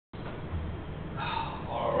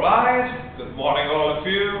Alright, good morning all of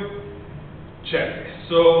you. Check.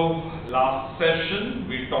 So, last session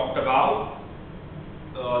we talked about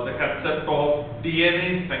the concept of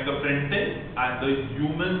DNA fingerprinting and the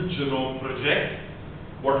Human Genome Project.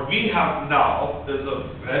 What we have now is a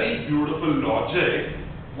very beautiful logic.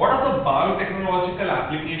 What are the biotechnological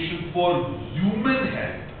applications for human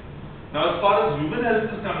health? Now, as far as human health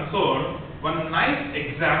is concerned, one nice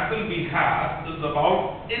example we have is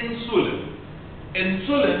about insulin.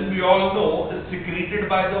 Insulin, we all know, is secreted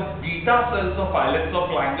by the beta cells of islets of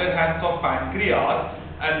Langerhans of pancreas,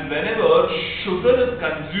 and whenever sugar is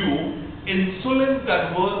consumed, insulin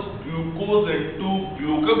converts glucose into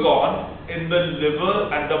glucagon in the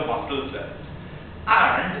liver and the muscle cells.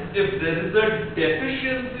 And if there is a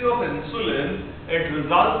deficiency of insulin, it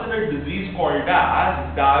results in a disease called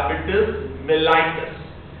as diabetes mellitus.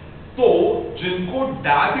 So, जिनको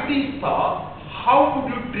diabetes था, how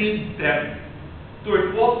would you treat them? So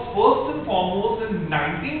it was first and foremost in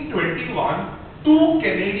 1921, two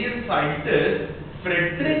Canadian scientists,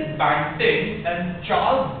 Frederick Banting and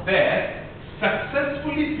Charles Best,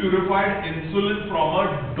 successfully purified insulin from a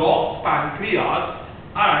dog's pancreas,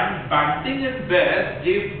 and Banting and Best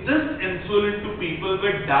gave this insulin to people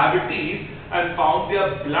with diabetes and found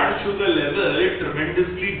their blood sugar level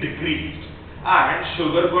tremendously decreased, and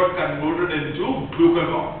sugar got converted into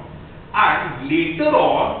glucagon. And later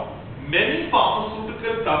on, many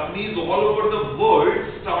pharmaceutical companies all over the world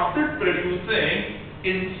started producing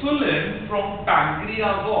insulin from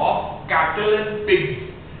pancreas of cattle and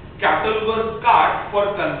pigs. Cattle were cut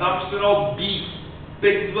for consumption of beef.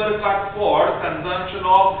 Pigs were cut for consumption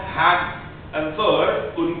of ham. And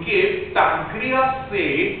third, उनके pancreas से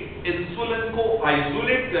insulin को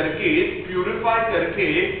isolate करके, purify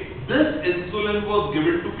करके, this insulin was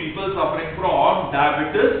given to people suffering from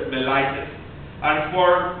diabetes mellitus. And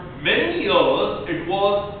for many years, it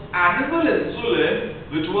was animal insulin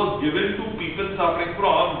which was given to people suffering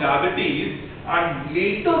from diabetes, and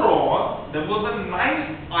later on, there was a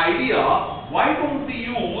nice idea, why don't we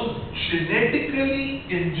use genetically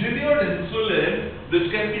engineered insulin which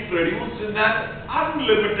can be produced in an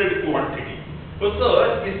unlimited quantity. So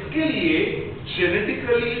sir, इसके लिए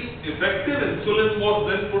genetically effective insulin was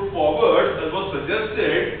then put forward and was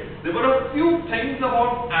suggested. There were a few things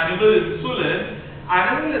about animal insulin.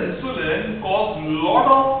 Animal insulin caused a lot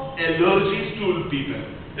of allergies to people.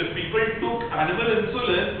 If people took animal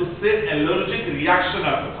insulin, उससे allergic reaction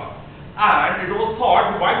आता था. And it was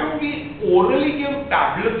thought, why don't we orally give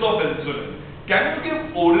tablets of insulin? Can you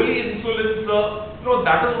give orally insulin, sir? No,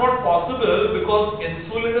 that is not possible because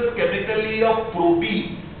insulin is chemically a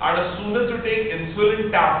protein. And as soon as you take insulin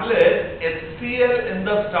tablet, HCl in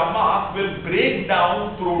the stomach will break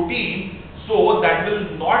down protein, so that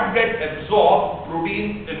will not get absorbed.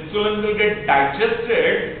 Protein, insulin will get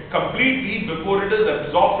digested completely before it is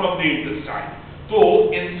absorbed from the intestine. So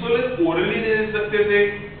insulin orally ले सकते थे,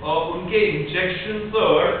 उनके injections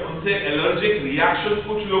उनसे allergic reactions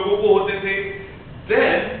कुछ लोगों को होते थे.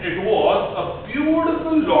 Then it was a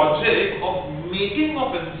beautiful logic of making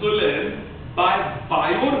of insulin by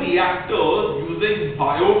bioreactors using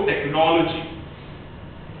biotechnology.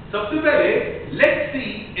 सबसे पहले let's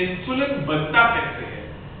see insulin बनता कैसे है.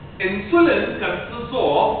 Insulin consists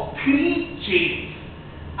of 3 chains,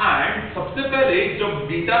 and सबसे पहले जब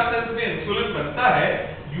बीटा सेल्स में इंसुलिन बनता है,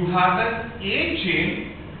 you have an A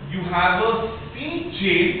chain, you have a C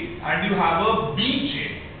chain and you have a B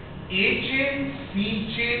chain. A chain, C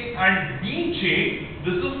chain and B chain,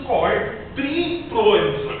 this is called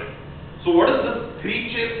pre-proinsulin. So what is this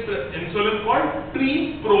 3 chain insulin called?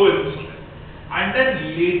 Pre-proinsulin. And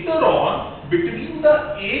then later on, between the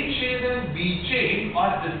A chain and B chain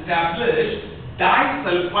are established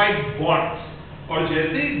disulfide bonds. और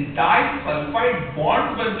जैसे disulfide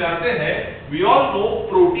bonds बन जाते हैं, we all know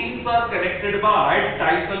proteins are connected by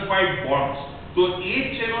disulfide bonds. तो A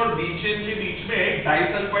chain और B chain के बीच में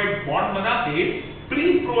disulfide bond बना के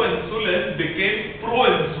pre-proinsulin became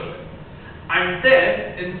proinsulin. And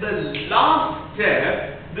then in the last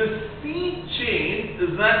step, the C chain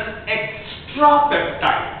is an extra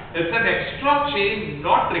peptide. It's an extra chain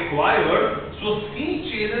not required. So C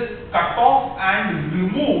chain is cut off and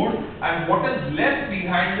removed, and what is left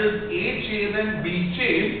behind is A chain and B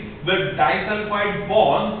chain with disulfide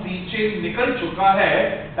bond. C chain निकल चुका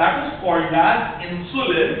है. That is called as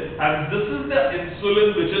insulin, and this is the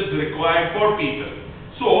insulin which is required for people.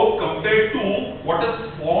 So compared to what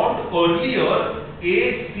is formed earlier,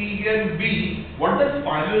 A, C and B, what does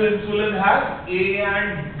final insulin have? A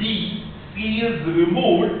and B. C is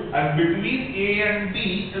removed, and between A and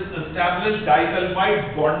B is established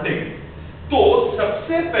disulfide bonding. तो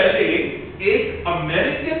सबसे पहले एक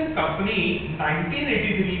American company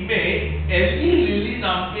 1983 में Eli Lilly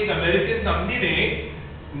नाम के एक American company ने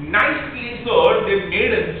nicely sir they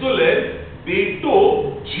made insulin. They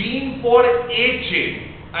took gene for A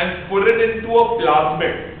chain and put it into a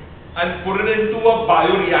plasmid and put it into a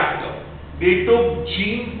bioreactor. They took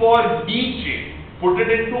gene for B chain, put it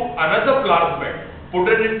into another plasmid, put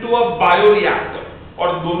it into a bioreactor.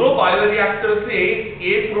 और दोनों bioreactor से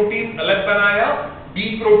A protein अलग बनाया, B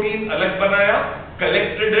protein अलग बनाया,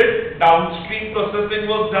 collected it, downstream processing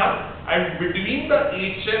was done, and between the A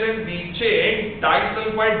chain and B chain,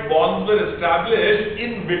 disulfide bonds were established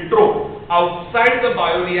in vitro. Outside the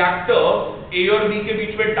bioreactor, A और B के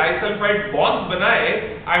बीच में disulfide bonds बनाए,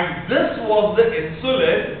 and this was the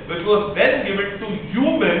insulin which was then given to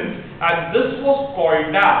humans, and this was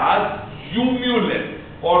called as humulin.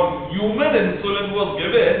 Or human insulin was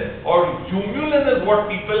given, or humulin is what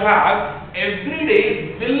people have. Every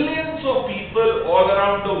day, millions of people all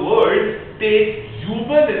around the world take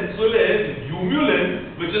human insulin,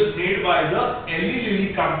 humulin, which is made by the Eli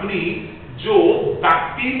Lilly company, जो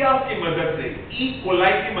bacteria की मदद से, E.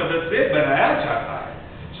 coli की मदद से बनाया जाता है.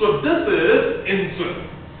 So this is insulin.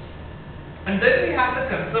 And then we have the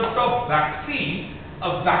concept of vaccine.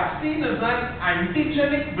 A vaccine is an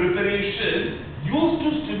antigenic preparation used to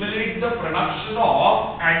stimulate the production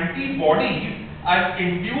of antibodies and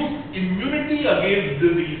induce immunity against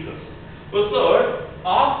diseases. तो sir,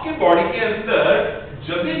 आपके body के अंदर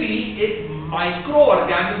जब भी एक micro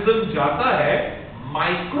organism जाता है,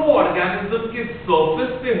 micro organism के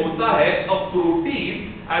सरफेस पे होता है a protein,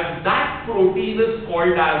 and that protein is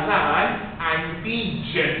called as an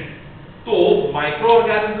antigen. तो माइक्रो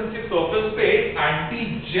ऑर्गेनिज्म के सरफेस पे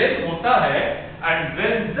एंटीजेन होता है, and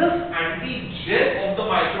when this antigen of the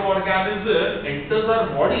microorganism enters our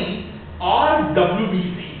body, our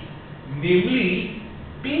WBC, namely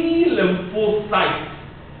T lymphocytes,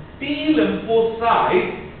 T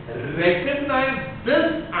lymphocytes recognize this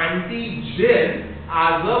antigen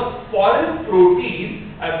as a foreign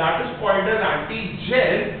protein, and that is called as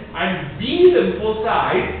antigen, and B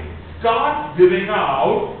lymphocytes start giving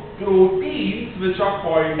out proteins which are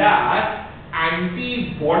called as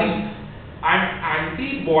antibodies. And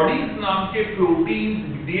antibodies नाम के proteins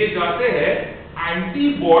दिए जाते हैं.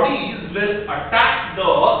 Antibodies will attack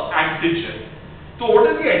the antigen. तो what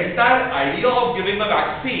is the entire idea of giving a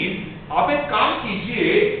vaccine? आप एक काम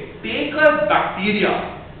कीजिए, take a bacteria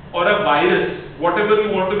or a virus, whatever you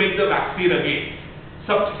want to make the vaccine against.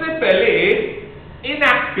 सबसे पहले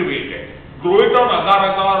inactivate it. Grow it on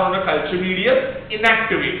agar-agar on a culture medium,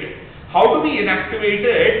 inactivate it. How do we inactivate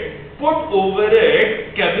it? Put over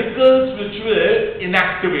it chemicals which will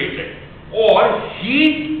inactivate it, or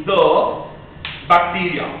heat the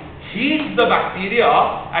bacteria. Heat the bacteria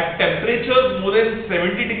at temperatures more than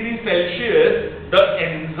 70 degrees Celsius. The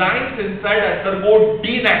enzymes inside undergo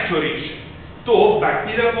denaturation. तो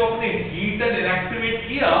bacteria को अपने heat and inactivate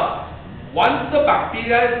किया. Once the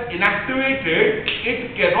bacteria is inactivated,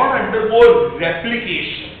 it cannot undergo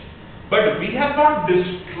replication. But we have not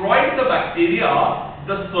destroyed the bacteria.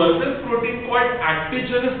 The surface protein called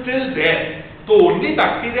antigen is still there. So only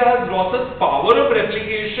bacteria has lost its power of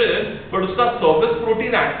replication, but उसका surface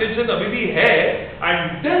protein antigen अभी भी है,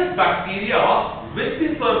 and this bacteria with the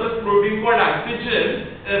surface protein called antigen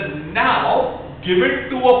is now given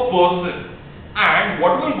to a person. And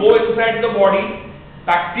what will go inside the body?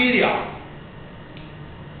 Bacteria,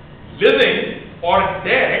 living or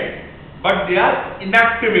dead, but they are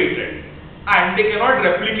inactivated and they cannot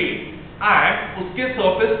replicate. And उसके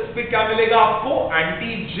surface पे क्या मिलेगा आपको?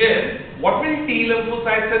 Antigen. What will T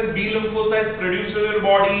lymphocytes and B lymphocytes produce in your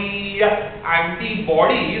body?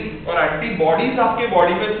 Antibodies. और antibodies आपके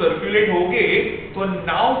body में circulate होंगे. So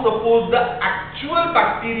now suppose the actual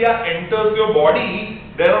bacteria enters your body,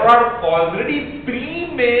 there are already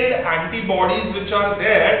pre-made antibodies which are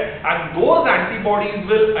there, and those antibodies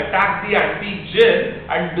will attack the antigen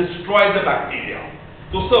and destroy the bacteria.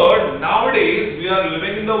 So sir, nowadays we are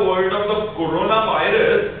living in the world of the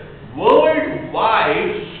coronavirus.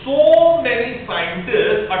 Worldwide, so many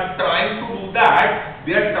scientists are trying to do that.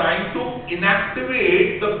 They are trying to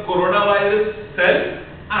inactivate the coronavirus cell,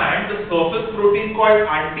 and the surface protein called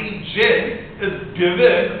antigen is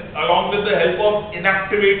given along with the help of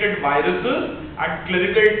inactivated viruses, and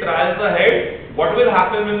clinical trials ahead. What will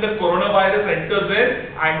happen when the coronavirus enters in?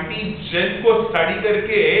 Antigen को study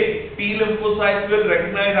करके T lymphocytes will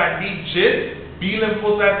recognize antigen, B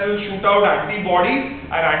lymphocytes will shoot out antibodies,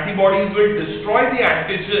 and antibodies will destroy the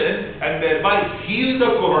antigen and thereby heal the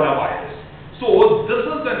coronavirus. So this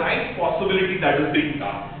is the nice possibility that is being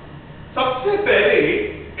done. सबसे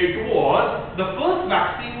पहले it was the first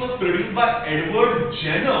vaccine was produced by Edward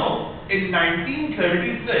Jenner in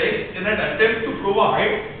 1936 in an attempt to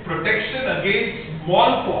provide protection against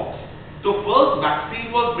smallpox. The first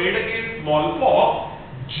vaccine was made against smallpox.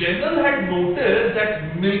 Jenner had noticed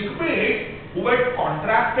that milkmaids who had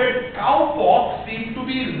contracted cowpox seemed to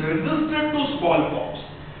be resistant to smallpox.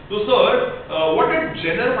 So sir, what did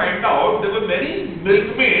Jenner find out? There were many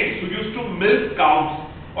milkmaids who used to milk cows,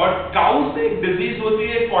 और cows से एक disease होती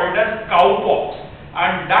है called as cowpox,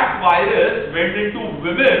 and that virus went into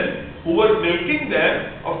women who were milking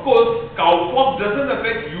them. Of course, cowpox doesn't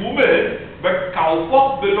affect humans, but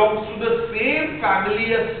cowpox belongs to the same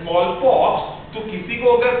family as smallpox. तो किसी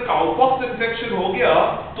को अगर cowpox infection हो गया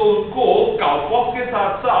तो उनको काउपॉक्स के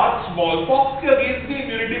साथ साथ स्मॉलपॉक्स के अगेंस्ट भी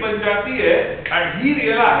इम्यूनिटी बन जाती है. And he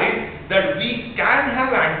realised that we can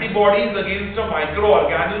have antibodies against a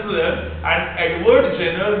microorganism, and Edward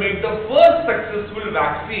Jenner made the first successful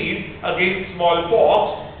vaccine against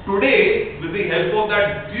smallpox. Today, with the help of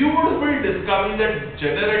that beautiful discovery that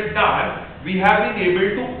Jenner had done, we have been able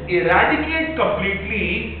to eradicate completely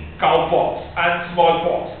cowpox and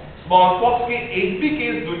smallpox. Smallpox के एक भी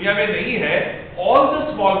case दुनिया में नहीं है. All the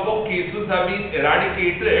smallpox cases have been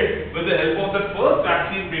eradicated with the help of the first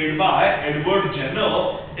vaccine made by Edward Jenner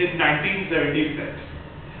in 1976.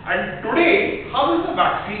 And today, how is the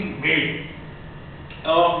vaccine made?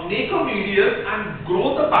 Make a medium and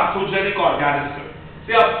grow the pathogenic organism.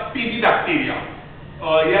 Say a TB bacteria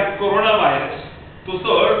या corona virus. तो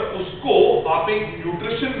sir उसको आप एक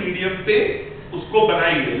nutrition medium पे उसको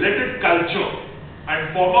बनाइए. Let it culture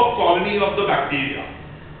and form a colony of the bacteria.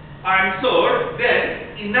 And sir,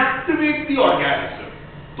 then inactivate the organism.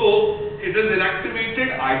 So it is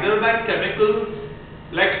inactivated either by chemicals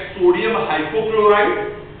like sodium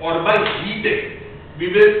hypochlorite or by heating.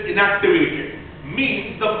 We will inactivate it.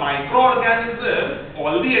 Means the microorganism,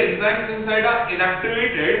 all the enzymes inside are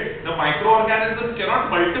inactivated. The microorganism cannot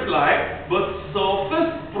multiply, but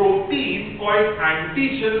surface protein called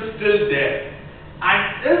antigen is still there.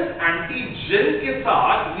 And इस antigen के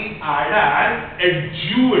साथ we add an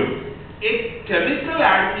adjuvant. एक chemical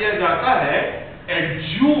add किया जाता है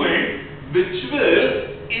adjuvant which will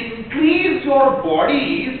increase your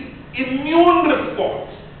body's immune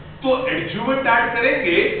response. तो adjuvant add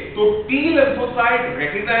करेंगे तो T lymphocyte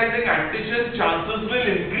recognizing antigen chances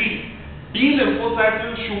will increase. T lymphocytes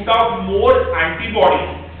will shoot out more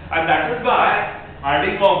antibodies, and that is why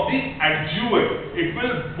adding of the adjuvant, it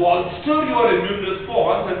will bolster your immune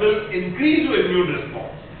response and will increase your immune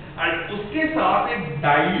response. And उसके साथ एक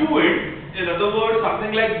diluent, in other words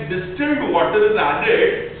something like distilled water is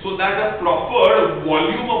added so that a proper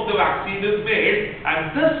volume of the vaccine is made,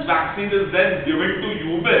 and this vaccine is then given to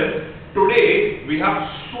humans. Today we have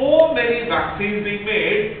so many vaccines being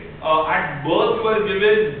made. At birth you are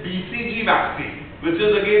given BCG vaccine, which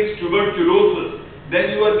is against tuberculosis.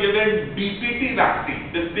 Then you are given DPT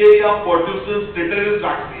vaccine, diphtheria, pertussis, tetanus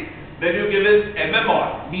vaccine. Then you are given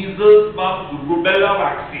MMR, measles, mumps, rubella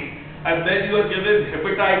vaccine. And then you are given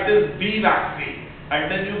hepatitis B vaccine. And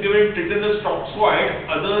then you are given tetanus toxoid,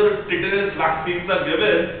 other tetanus vaccines are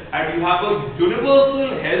given. And you have a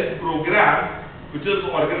universal health program which is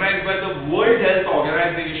organized by the World Health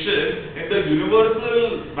Organization. In the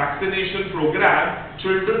universal vaccination program,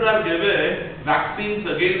 children are given vaccines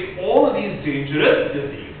against all these dangerous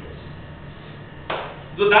diseases.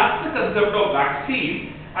 So that's the concept of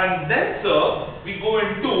vaccine. And then sir, we go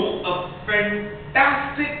into a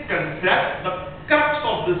fantastic concept, the crux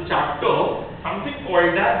of this chapter, something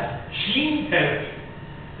called as gene therapy.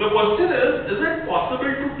 The question is it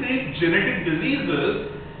possible to treat genetic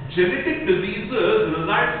diseases? Genetic diseases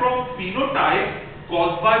result from phenotypes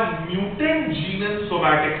caused by mutant gene and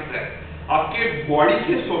somatic cell. आपके body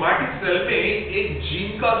के somatic cell में एक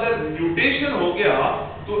gene का अगर mutation हो गया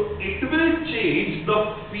तो it will change the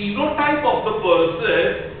phenotype of the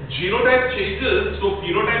person. Genotype changes, so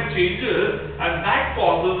phenotype changes, and that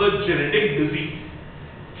causes a genetic disease.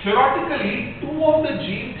 Theoretically, two of the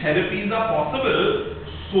gene therapies are possible: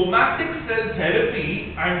 somatic cell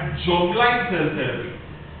therapy and germline cell therapy.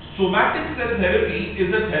 Somatic cell therapy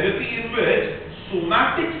is a therapy in which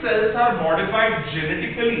somatic cells are modified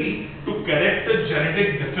genetically to correct a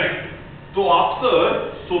genetic defect. So after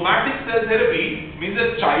somatic cell therapy means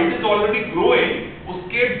a child is already growing,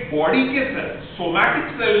 उसके body के cell,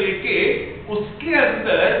 somatic cell लेके उसके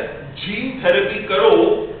अंदर gene therapy करो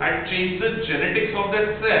and change the genetics of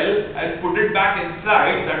that cell and put it back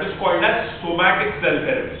inside. That is called as somatic cell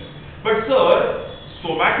therapy. But sir,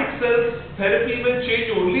 somatic cell therapy will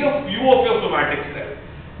change only a few of your somatic cells.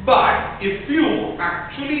 But if you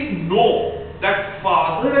actually know that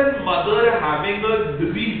father and mother are having a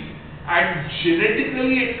disease and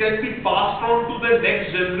genetically it can be passed on to the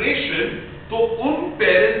next generation, तो उन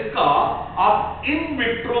parents का आप in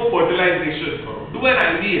vitro fertilisation करो, do an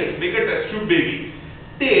IVF, make a test tube baby,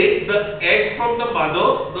 take the egg from the mother,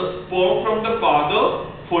 the sperm from the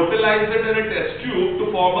father, fertilize it in a test tube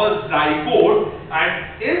to form a zygote, and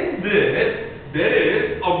in this there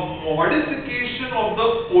is a modification of the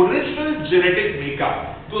original genetic makeup.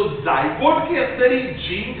 तो zygote के अंदर ही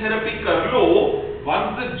gene therapy कर लो.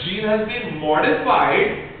 Once the gene has been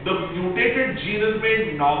modified, the mutated gene is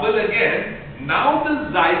made normal again. Now the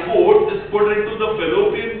zygote is put into the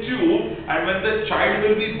fallopian tube, and when the child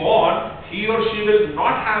will be born, he or she will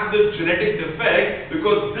not have the genetic defect,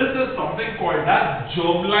 because this is something called as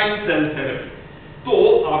germline cell therapy. तो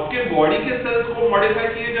आपके body के sales को modify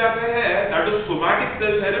किए जाते हैं, that is somatic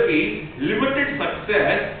cell therapy, limited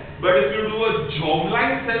success. But if you do a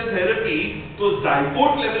germline cell therapy, तो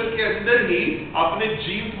zygote level के अंदर ही आपने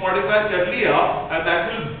genes modify कर लिया, and that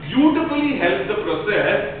will beautifully help the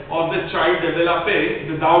process of the child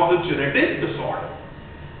developing without the genetic disorder.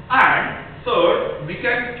 And third, we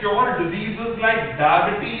can cure diseases like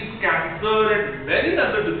diabetes, cancer, and many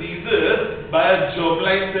other diseases by a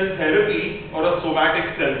germline cell therapy or a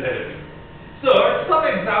somatic cell therapy. Third, some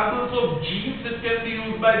examples of genes which can be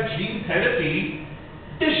used by gene therapy.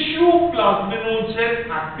 Tissue plasminogen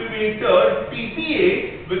activator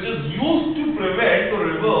TPA, which is used to prevent or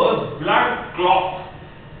reverse blood clots.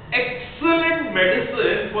 Excellent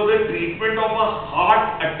medicine for the treatment of a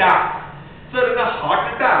heart attack. Sir, in a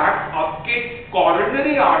heart attack, आपके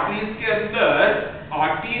coronary arteries के अंदर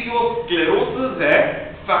arteriosclerosis है,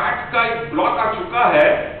 fat का एक block आ चुका है,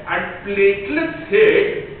 and platelets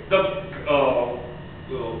hit the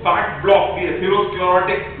fat block, the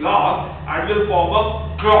atherosclerotic block, and will form a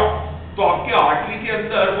clot. तो आपके आर्टरी के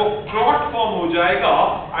अंदर वो clot form हो जाएगा,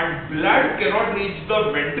 and blood cannot reach the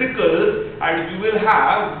ventricles, and you will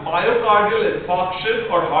have myocardial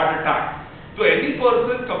infarction or heart attack. So any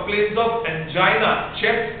person complains of angina,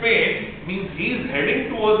 chest pain, means he is heading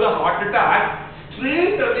towards a heart attack.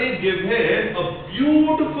 Straight away give him a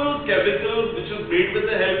beautiful chemical which is made with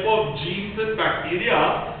the help of genes and bacteria,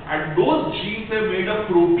 and those genes have made a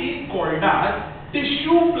protein called as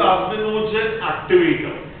tissue plasminogen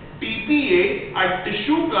activator. TPA and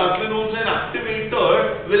tissue plasminogen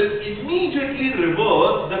activator will immediately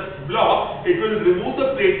reverse the block. It will remove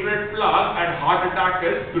the platelet plug, and heart attack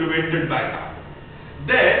is prevented by that.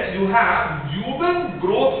 Then you have human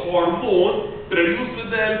growth hormone produced with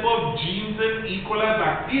the help of genes and E. coli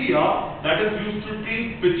bacteria that is used to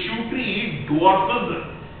treat pituitary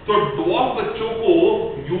dwarfism. तो dwarf बच्चों को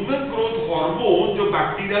human growth hormone जो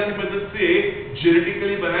bacteria की मदद से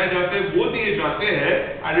genetically बनाए जाते हैं वो दिए जाते हैं,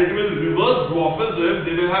 and it will reverse dwarfism.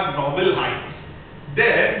 They will have normal height.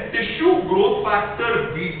 Then tissue growth factor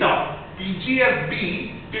beta, TGFB,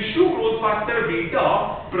 tissue growth factor beta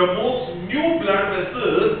promotes new blood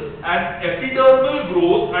vessels and epidermal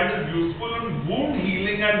growth and is useful in wound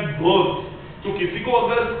healing and burns. तो किसी को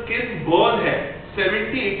अगर skin burn है,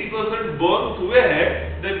 70-80% burns हुए हैं,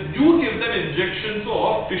 then you give them injections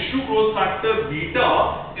of tissue growth factor beta.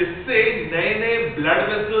 इससे नए नए blood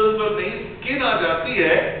vessels और नई skin आ जाती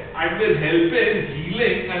है, and will help in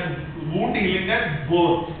healing and wound healing and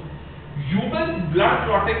burns. Human blood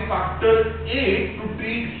clotting factor 8 to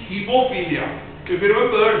treat hemophilia. If you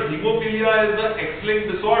remember, hemophilia is the X-linked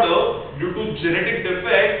disorder due to genetic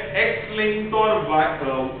defect. X-linked or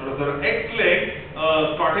X-linked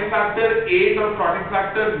clotting factor 8 or clotting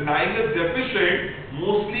factor 9 is deficient.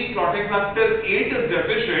 Mostly clotting factor 8 is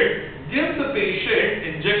deficient. Give the patient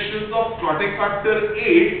injections of clotting factor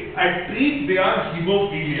 8 and treat their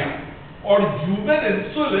hemophilia. Or human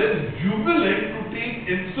insulin, Humulin, to treat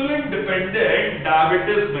insulin dependent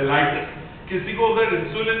diabetes mellitus. किसी को अगर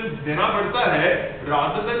insulin देना पड़ता है,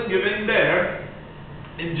 rather than giving them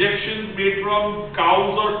injections made from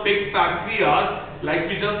cows or pig pancreas, like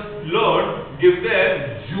we just learned, give them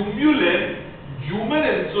Humulin, human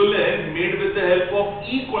insulin made with the help of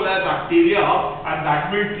E. coli bacteria, and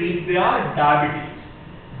that will treat their diabetes.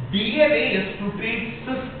 DNA is to treat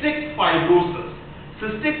cystic fibrosis.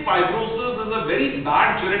 Cystic fibrosis is a very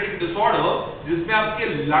bad genetic disorder जिसमें आपके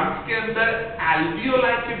lungs के अंदर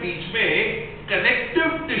alveoli के बीच में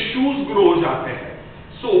connective tissues grow हो जाते हैं.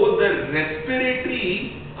 So the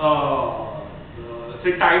respiratory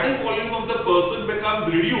say tidal volume of the person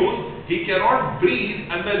becomes reduced. He cannot breathe,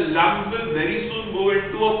 and the lungs will very soon go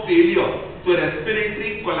into a failure. तो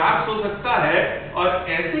respiratory collapse हो सकता है, और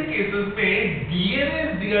ऐसे cases में DNA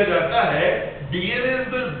दिया जाता है. DNA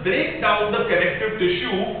will break down the connective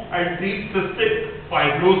tissue and treat cystic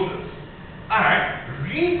fibrosis. And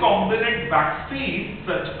recombinant vaccine,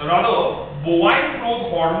 bovine growth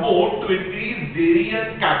hormone to increase dairy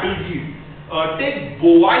and cattle yield. Take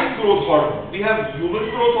bovine growth hormone. We have human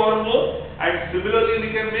growth hormone, and similarly we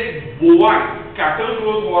can make bovine cattle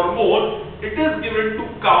growth hormone. It is given to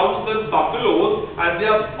cows and buffaloes, and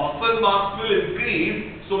their muscle mass will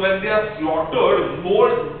increase. So when they are slaughtered,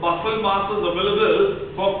 more muscle mass is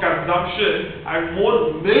available for consumption, and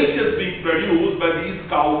more milk is being produced by these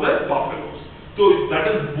cows and buffaloes. So that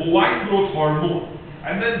is bovine growth hormone.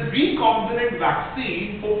 And then recombinant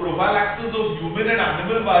vaccine for prophylaxis of human and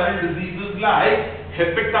animal viral diseases like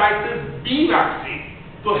hepatitis B vaccine.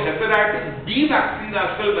 So hepatitis B vaccine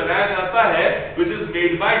आजकल बनाया जाता है, which is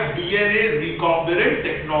made by DNA recombinant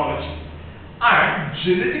technology. And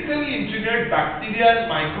genetically engineered bacteria and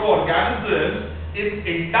microorganisms in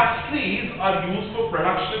industries are used for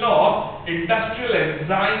production of industrial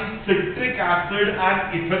enzymes, citric acid and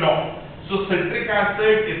ethanol. So citric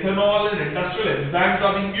acid, ethanol and industrial enzymes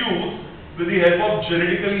are being used with the help of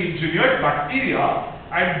genetically engineered bacteria,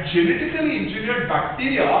 and genetically engineered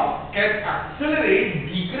bacteria can accelerate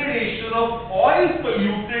degradation of oil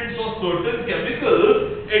pollutants or certain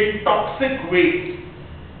chemicals in toxic waste.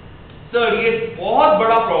 Sir ये बहुत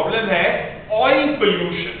बड़ा problem है oil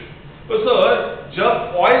pollution. तो sir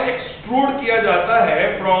जब oil extrude किया जाता है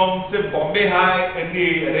from से Bombay high in the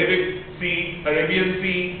Arabian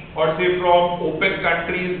सी और से from OPEC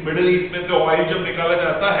countries middle east में से ऑयल जब निकाला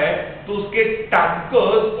जाता है तो उसके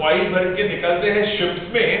टैंकर्स ऑयल भर के निकलते हैं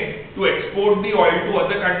शिप्स में to export the oil to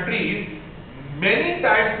other countries. Many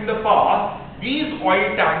times in the past these oil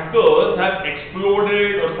tankers have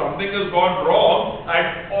exploded or something has gone wrong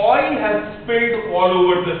and oil has spilled all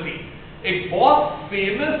over the sea. एक बहुत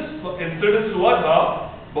famous incident हुआ था.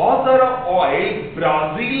 बहुत सारा oil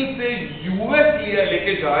Brazil से US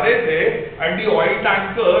लेके जा रहे थे and the oil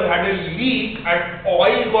tanker had a leak and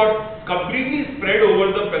oil got completely spread over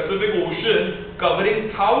the Pacific Ocean, covering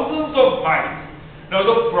thousands of miles. Now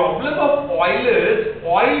the problem of oil is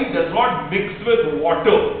oil does not mix with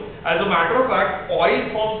water. As a matter of fact, oil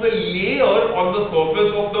forms a layer on the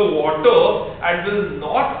surface of the water and will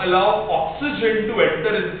not allow oxygen to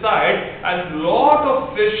enter inside, and lot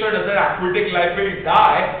of fish and other aquatic life will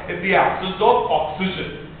die in the absence of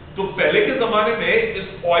oxygen. तो पहले के जमाने में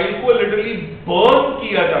इस oil को literally burn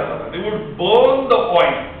किया जाता था. They would burn the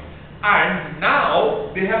oil, and now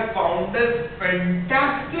they have found this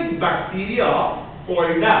fantastic bacteria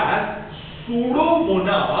called as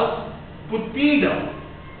Pseudomonas putida.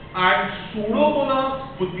 And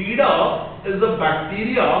Pseudomonas putida is a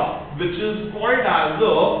bacteria which is called as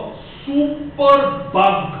a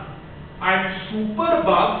superbug. And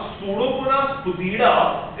superbug, Pseudomonas putida,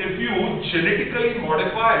 if you genetically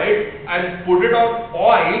modify it and put it on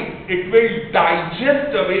oil, it will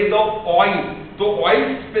digest away the oil. तो oil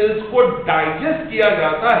spills को digest किया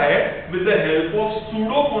जाता है with the help of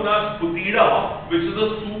Pseudomonas putida, which is a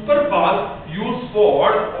superbug used for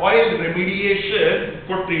oil remediation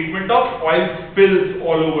for treatment of oil spills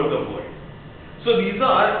all over the world. So these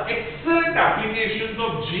are excellent applications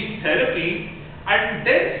of gene therapy. And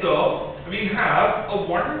then, sir, we have a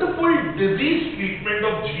wonderful disease treatment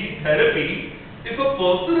of gene therapy. If a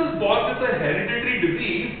person is born with a hereditary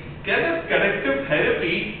disease, can a corrective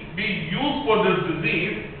therapy be used for this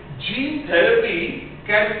disease? Gene therapy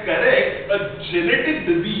can correct a genetic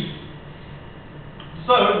disease.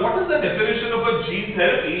 Sir, what is the definition of a gene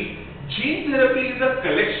therapy? Gene therapy is a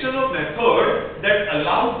collection of methods that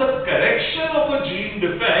allows the correction of a gene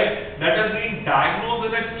defect that has been diagnosed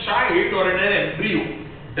in a child or in an embryo.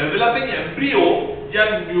 Developing embryo या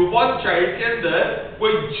newborn child के अंदर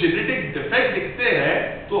कोई genetic defect दिखते हैं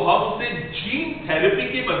तो हम उसे gene therapy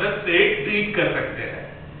की मदद से ट्रीट कर सकते हैं.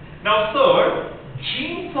 Now sir,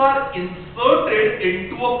 genes are inserted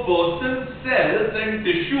into a person's cells and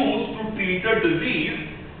tissues to treat a disease,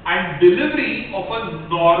 and delivery of a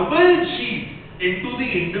normal gene into the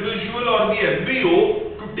individual or the embryo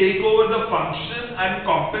to take over the function and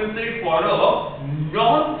compensate for a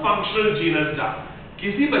non-functional gene has done.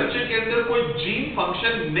 किसी बच्चे के अंदर कोई gene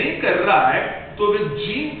function नहीं कर रहा है तो विद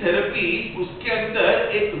जीन थेरेपी उसके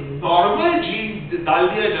अंदर एक नॉर्मल जीन डाल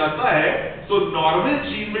दिया जाता है, so normal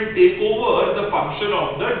gene will take over the function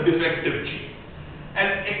of the defective gene. An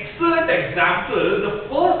excellent example, the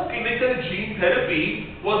first clinical gene therapy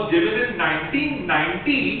was given in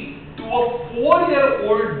 1990 to a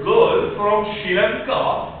 4-year-old girl from Sri Lanka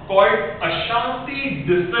called Ashanti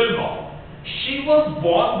De Silva. She was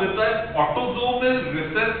born with an autosomal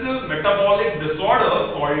recessive metabolic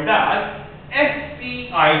disorder called as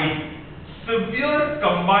SCID, severe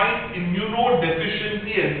combined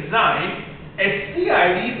immunodeficiency enzyme,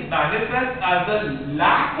 SCID manifests as a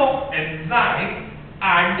lack of enzyme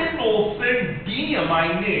adenosine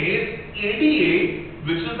deaminase ADA,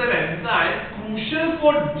 which is an enzyme crucial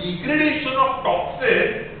for degradation of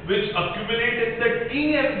toxins which accumulate in the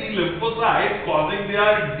T and B lymphocytes, causing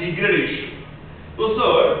their degradation. So,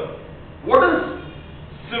 sir, what is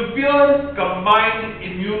severe combined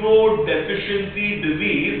immunodeficiency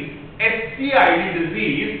disease, SCID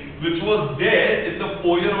disease, which was there in the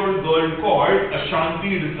 4-year-old girl called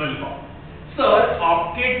Ashanti De Silva? Sir,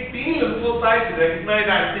 आपके T lymphocytes recognize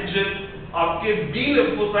antigen, आपके B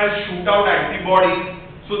lymphocytes shoot out antibodies,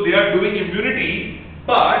 so they are doing immunity,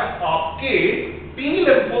 but आपके T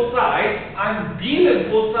lymphocytes and B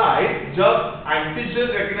lymphocytes जब antigen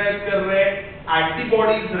recognize कर रहे हैं,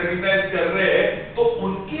 antibodies recognize कर रहे हैं, तो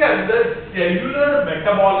उनके अंदर cellular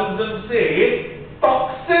metabolism से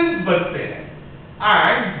toxins बनते हैं,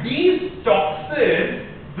 and these toxins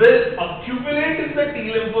will accumulate in the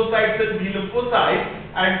T lymphocytes and B lymphocytes,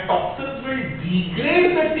 and toxins will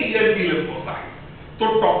degrade the T and B lymphocytes. तो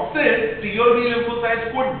toxins T और B lymphocytes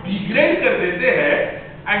को degrade कर देते हैं,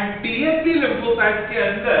 and T and B lymphocytes के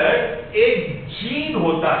अंदर एक gene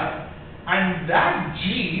होता है, and that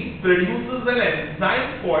gene produces an enzyme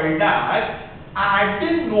called as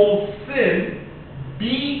adenosine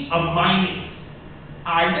deaminase.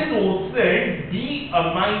 Adenosine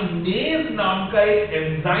डीअमाइनेज नाम का एक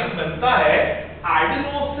एंजाइम बनता है.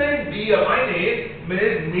 Adenosine डीअमाइनेज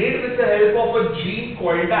made with the help of a gene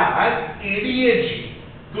called as ADA gene.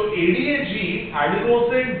 तो एडीए जीन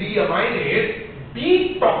एडेनोसिन डीअमाइनेज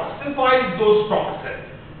डिटॉक्सिफाइज दोस टॉक्सिन्स.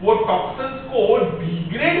 वो टॉक्सिन्स को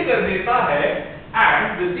डिग्रेड कर देता है,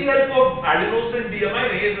 and with the help of adenosine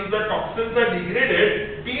deaminase, as the toxins are degraded,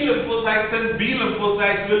 T lymphocytes and B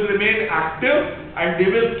lymphocytes will remain active, and they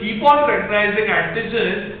will keep on recognizing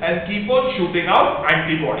antigens and keep on shooting out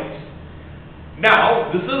antibodies.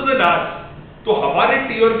 Now, this is in us. तो हमारे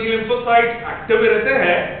T और B lymphocytes active रहते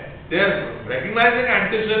हैं, they are recognizing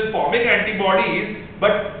antigen, forming antibodies,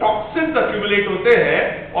 but toxins accumulate होते हैं,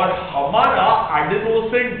 और हमारा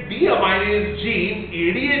adenosine deaminase gene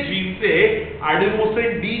ADA gene से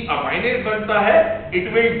adenosine deaminase बनता है. It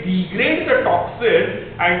will degrade the toxin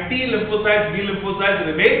and T lymphocytes, B lymphocytes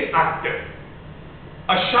remain active.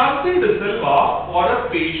 Ashanti De Silva, or a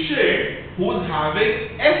patient who is having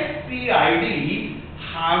SCID,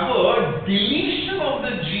 have a deletion of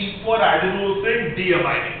the gene for adenosine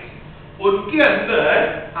deaminase. उनके अंदर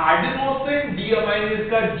adenosine डीअमाइनेज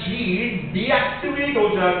का gene deactivate हो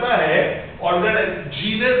जाता है, और that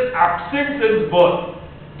gene is absent since birth.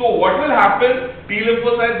 तो what will happen? T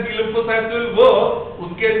lymphocytes, B lymphocytes will work,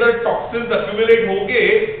 उनके अंदर टॉक्सिन्स accumulate होंगे,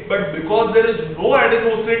 but because there is no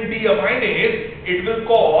adenosine deaminase, it will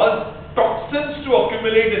cause toxins to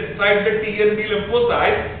accumulate inside the T and B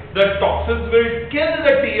lymphocytes. The toxins will kill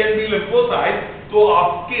the T and B lymphocytes. तो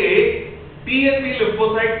आपके T and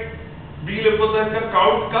B lymphocyte का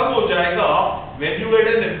count कम हो जाएगा. When you get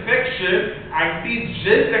an infection,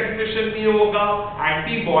 antigen recognition नहीं होगा,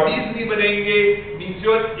 antibodies नहीं बनेंगे, means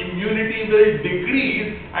your immunity will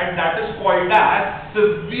decrease, and that is called as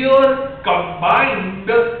severe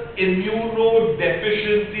combined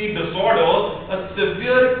immunodeficiency disorder. A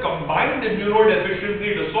severe combined immunodeficiency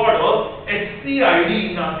disorder, SCID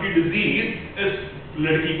नाम की disease इस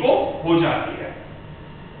लड़की को हो जाती है.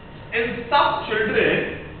 In some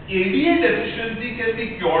children, ADA deficiency can be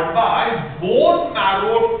cured by bone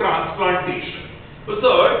marrow transplantation. So,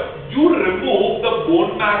 sir, you remove the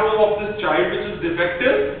bone marrow of this child which is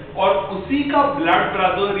defective, और उसी का blood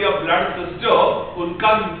brother या blood sister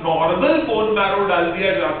उनका normal bone marrow डाल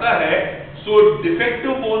दिया जाता है. So,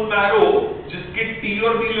 defective bone marrow जिसके T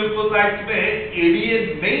और B lymphocytes में ADA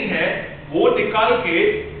नहीं है, वो निकाल के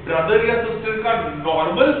brother या sister का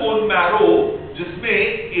normal bone marrow जिसमें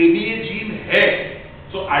ADA gene है,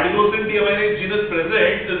 so adenosine deaminase gene is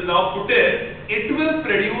present, is now put in. It will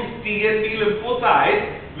produce T and B lymphocytes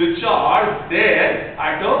which are there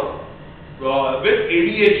at a with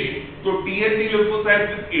ADA gene. So T and B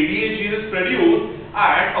lymphocytes with ADA gene is produced,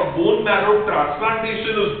 and a bone marrow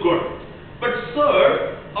transplantation is good. But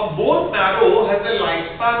sir, a bone marrow has a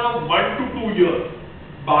lifespan of 1 to 2 years.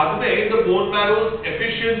 बाद में the bone marrow's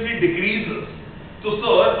efficiency decreases. So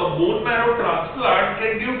sir, a bone marrow transplant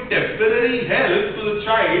can give temporary help to the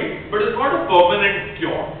child, but is not a permanent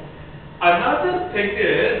cure. Another thing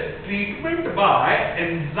is treatment by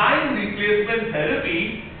enzyme replacement therapy,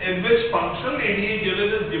 in which functional ADA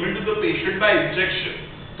is given to the patient by injection.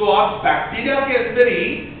 तो आप bacteria के अंदर ही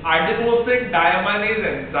adenosine deaminase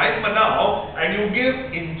enzyme बनाओ, and you give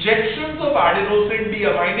injections of adenosine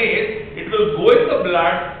deaminase. It will go in the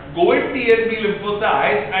blood, go in T and B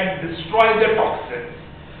lymphocytes and destroy the toxins.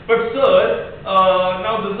 But sir,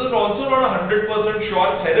 now this is also not a 100%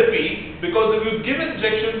 sure therapy, because if you give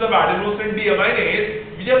injections of adenosine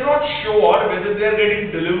deaminase, we are not sure whether they are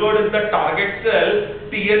getting delivered in the target cell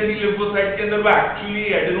T and B lymphocyte के अंदर वो actually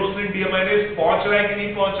adenosine deaminase पहुंच रहा है कि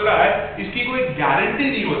नहीं पहुंच रहा है, इसकी कोई गारंटी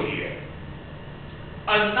नहीं होती है.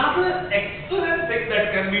 Another excellent thing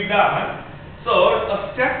that can be done, sir,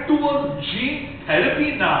 a step towards gene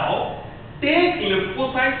therapy now. Take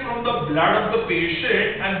lymphocytes from the blood of the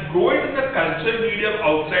patient and grow it in the culture medium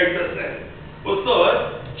outside the cell. तो sir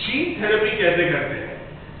gene therapy कैसे करते हैं?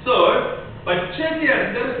 Sir बच्चे के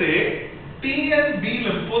अंदर से T and B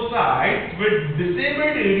lymphocytes with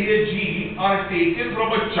disabled ADA gene are taken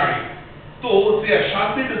from a child. तो उसे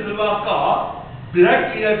अशांति डिसिल्वा का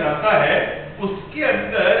ब्लड लिया जाता है, उसके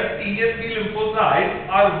अंदर T and B lymphocytes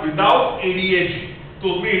are without ADA gene, तो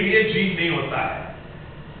उसमें ADA gene नहीं होता है.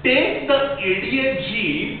 Take the ADA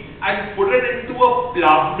gene and put it into a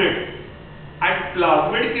plasmid, and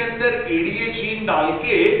plasmid के अंदर ADA gene डाल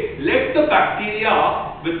के let the bacteria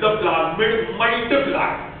with the plasmid multiply.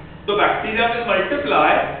 The bacteria will multiply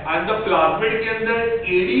and the plasmid के अंदर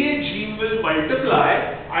ADA gene will multiply,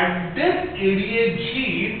 and this ADA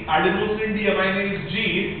gene, adenosine deaminase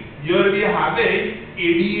gene, here we are having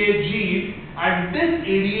ADA gene, and this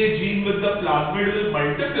ADA gene with the plasmid will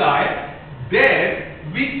multiply. Then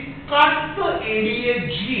we cut the ADA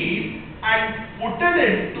gene and put it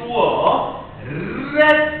into a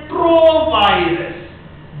retrovirus.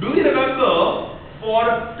 Do you remember, for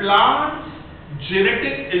plants,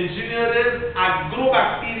 genetic engineer is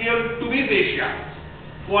Agrobacterium tumefaciens.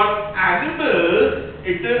 For animals,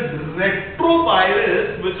 it is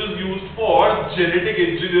retrovirus, which is used for genetic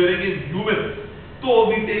engineering in humans. So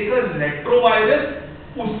we take a retrovirus,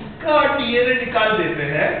 उसका DNA निकाल देते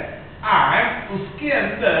हैं, and उसके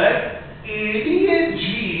अंदर ADA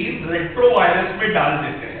gene retrovirus में डाल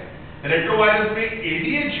देते हैं. रेट्रोवायरस में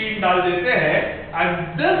ADA जीन डाल देते हैं, and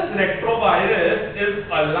this retrovirus is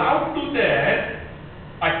allowed to then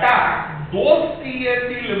attack those T and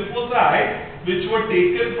B lymphocytes which were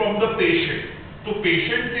taken from the patient. तो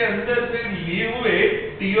पेशेंट के अंदर से लिए हुए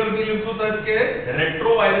T और B lymphocytes के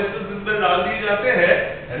रेट्रोवायरसेस अंदर डाल दिए जाते हैं.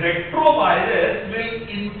 Retrovirus will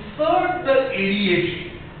insert the ADA gene.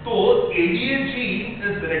 तो ADA जीन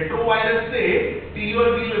इस रेट्रोवायरस से T और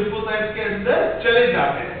B lymphocytes के अंदर चले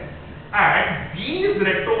जाते हैं, and these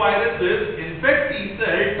retroviruses infect T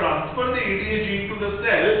cell, transfer the ADA gene to the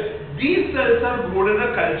cell. These cells are grown in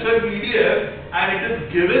a culture medium and it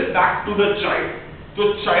is given back to the child. तो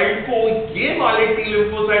child को ये वाले T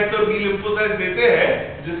lymphocytes और B lymphocytes देते हैं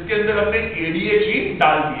जिसके अंदर हमने ADA जीन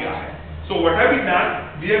डाल दिया है. So what have we done?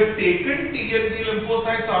 We have taken T and B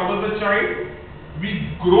lymphocytes out of the child. We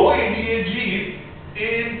grow ADA gene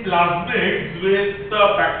in plasmids with the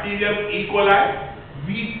bacterium E. coli.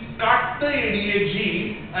 We cut the ADA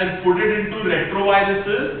gene and put it into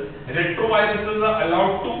retroviruses. Retroviruses are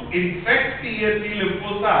allowed to infect T and B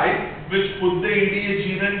lymphocytes, which put the ADA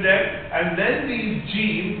gene in them, and then these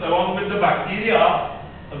genes, along with the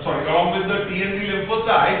along with the T and B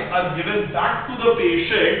lymphocytes, are given back to the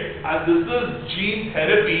patient, and this is gene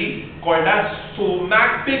therapy called as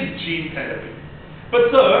somatic gene therapy. But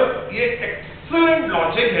sir, ये excellent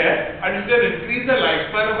logic है, and you can increase the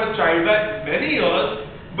lifespan of a child by many years,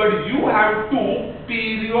 but you have to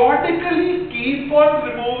periodically keep on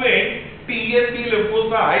removing T and B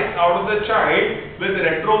lymphocytes out of the child with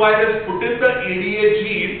retrovirus, put in the ADA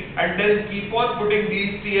gene, and then keep on putting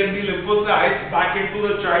these T and B lymphocytes back into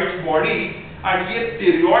the child's body, and ये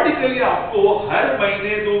periodically आपको हर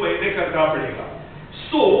महीने 2 महीने करना पड़ेगा.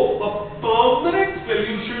 So a permanent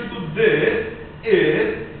solution to this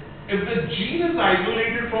is, if the gene is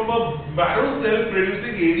isolated from a marrow cell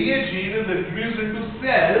producing ADA gene is introduced into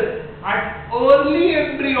cells at early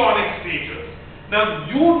embryonic stages. Now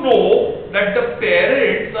you know that the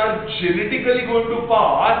parents are genetically going to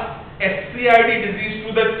pass SCID disease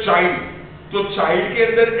to the child. तो child के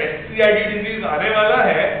अंदर SCID disease आने वाला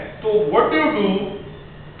है, तो what do?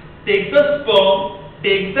 Take the sperm,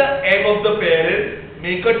 take the egg of the parent,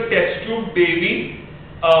 make a test tube baby,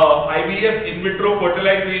 IVF in vitro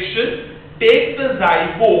fertilization, take the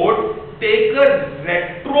zygote, take a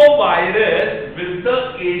retrovirus with the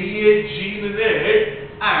ADA gene in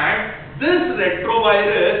it, and this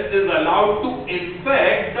retrovirus is allowed to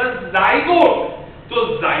infect the zygote.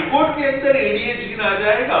 So zygote के अंदर ADA gene आ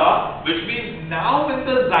जाएगा, which means now when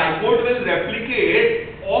the zygote will replicate,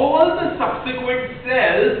 all the subsequent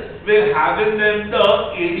cells will have in them the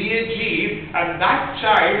ADA gene, and that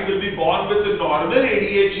child will be born with the normal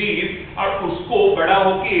ADA gene, और उसको बड़ा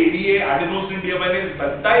होके ADA adenosine deaminase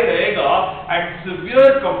बनता ही रहेगा, and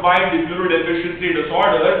severe combined immunodeficiency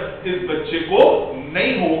disorder इस बच्चे को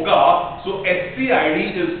नहीं होगा. So SCID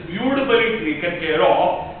is beautifully taken care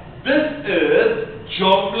of. This is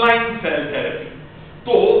germline cell therapy.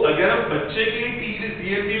 तो अगर हम बच्चे के लिए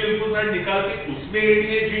TMT लिम्फोसाइट निकाल के उसमें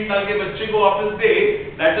ADA जीन डाल के बच्चे को वापस दे,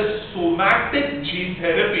 that is somatic gene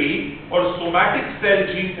therapy और somatic cell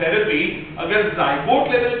gene therapy. अगर zygote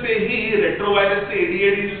level पे ही retrovirus से ADA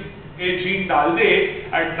gene डाल दे,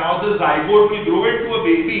 and now the zygote will grow into a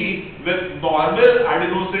baby with normal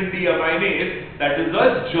adenosine deaminase, that is a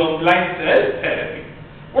germline cell therapy.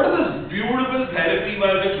 What is this beautiful therapy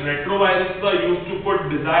by which retroviruses are used to put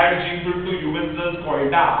desired genes into human cells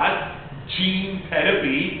called as gene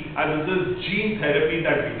therapy, and this is gene therapy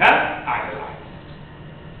that we have analyzed.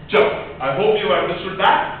 So, I hope you understood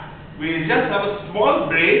that. We'll just have a small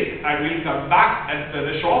break and we'll come back and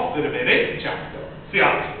finish off the remaining chapter. See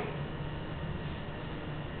you.